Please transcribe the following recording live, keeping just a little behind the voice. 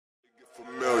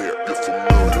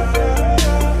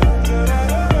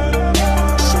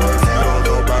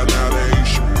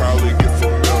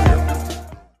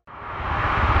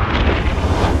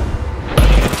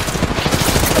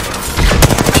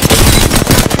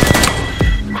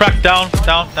Crack, down.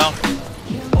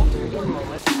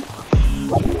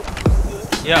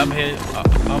 Yeah, I'm here.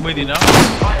 I'm with you now.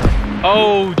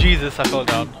 Oh, Jesus, I fell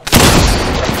down.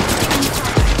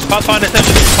 Can't find it.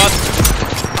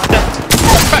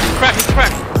 Crack, it's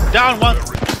cracked. Down one.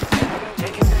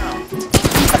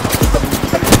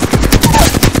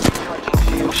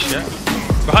 Oh, shit.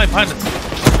 Behind us.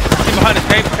 Behind us.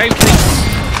 Cave.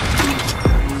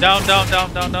 Down.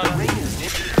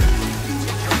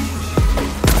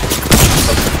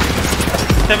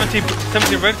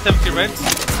 70 red. On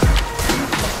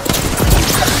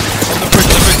the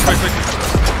bridge.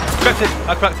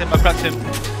 I cracked him.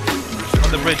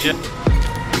 On the bridge, yeah.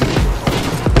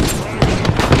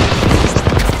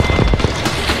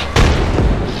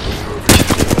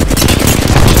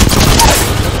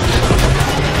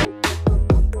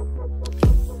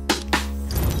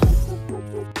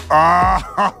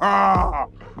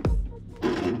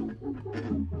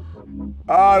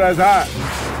 Oh, that's hot.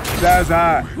 That's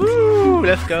hot. Woo,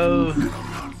 let's go.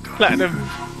 Platinum.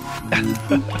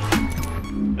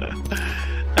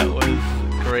 That was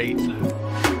great.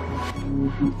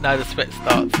 Now the sweat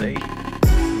starts, eh?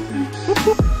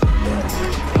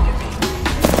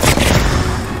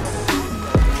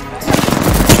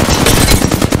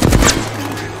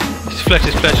 It's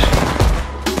flesh.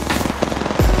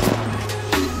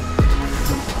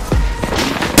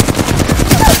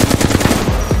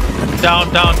 Down,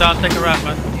 take a round,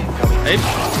 man. Hey.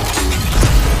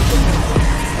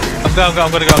 I'm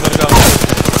gonna go.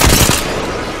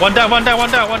 One down. One is down.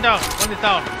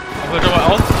 I'm gonna do my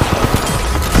ult.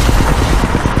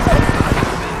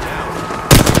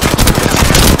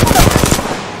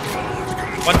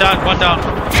 One down.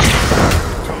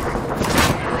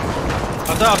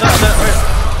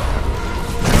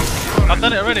 I've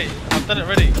done it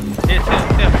already. It's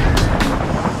him.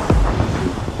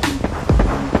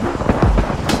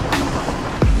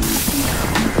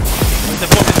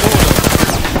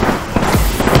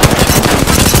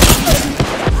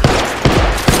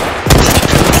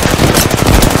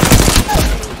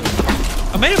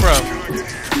 I'm here, bro.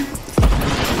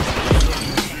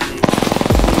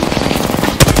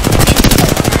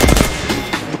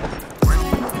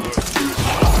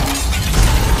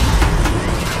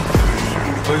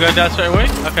 We're going down straight away?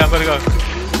 Okay, I'm gonna go.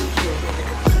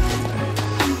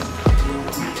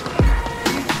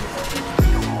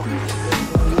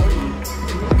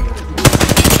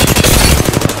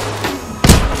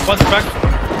 One's back.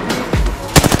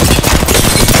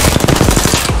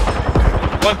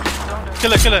 One.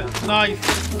 Killer. Nice.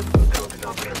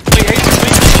 3 8.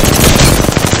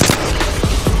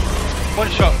 One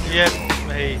shot. Yes,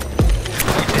 mate.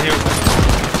 Heal.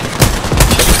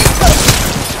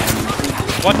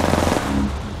 One.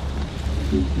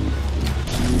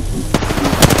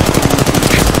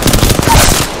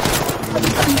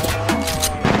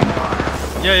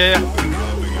 Yeah.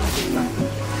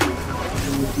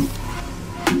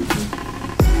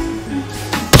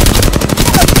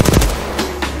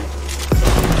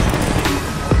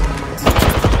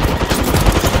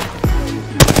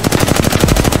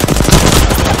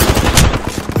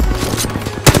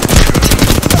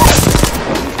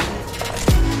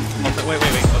 Wait,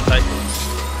 on tight.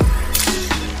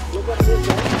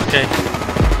 Okay.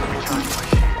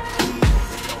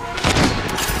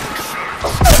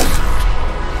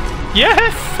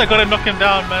 Yes! I gotta knock him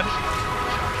down, man.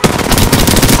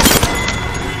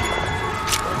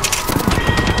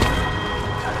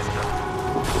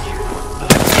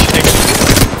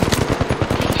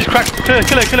 Just crack.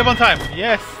 Kill him on time.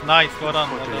 Yes! Nice, well done.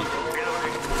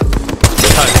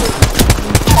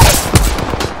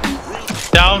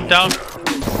 Down.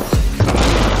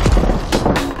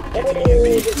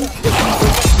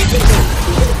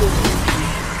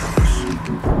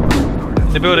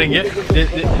 The building, yeah?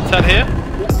 Inside here?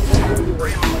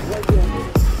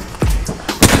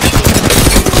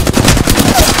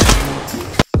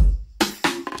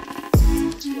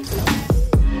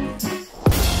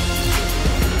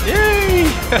 Yay!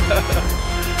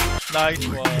 Nice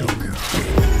one.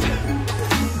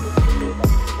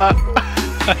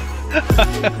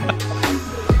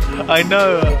 I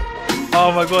know. Oh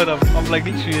my god, I'm like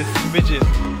literally a smidgen.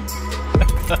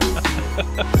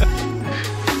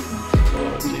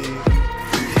 Oh jeez.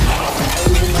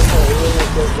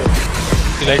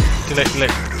 Too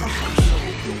late.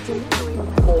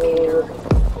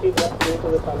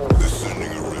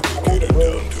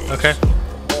 Okay.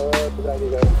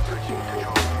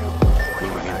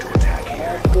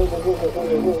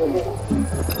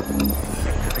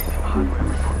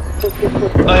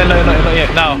 Not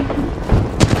yet, now.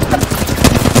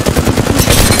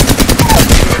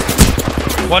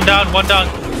 One down.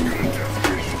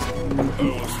 Two down,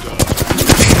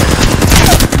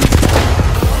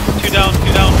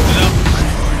 two down, two down.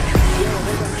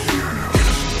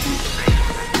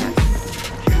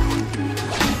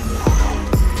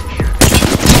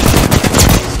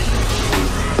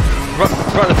 Right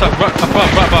at the top, right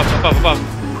above.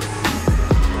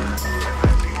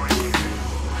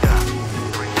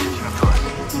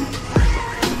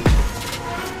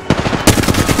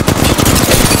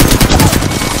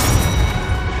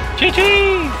 GG!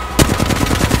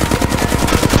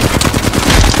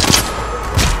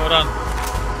 Well done.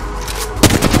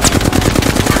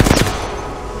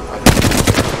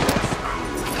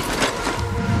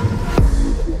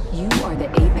 You are the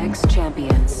Apex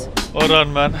champions. Well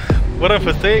done, man. What up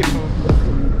for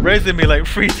raising me like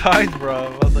 3 times,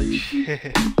 bro. I was like,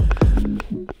 shit.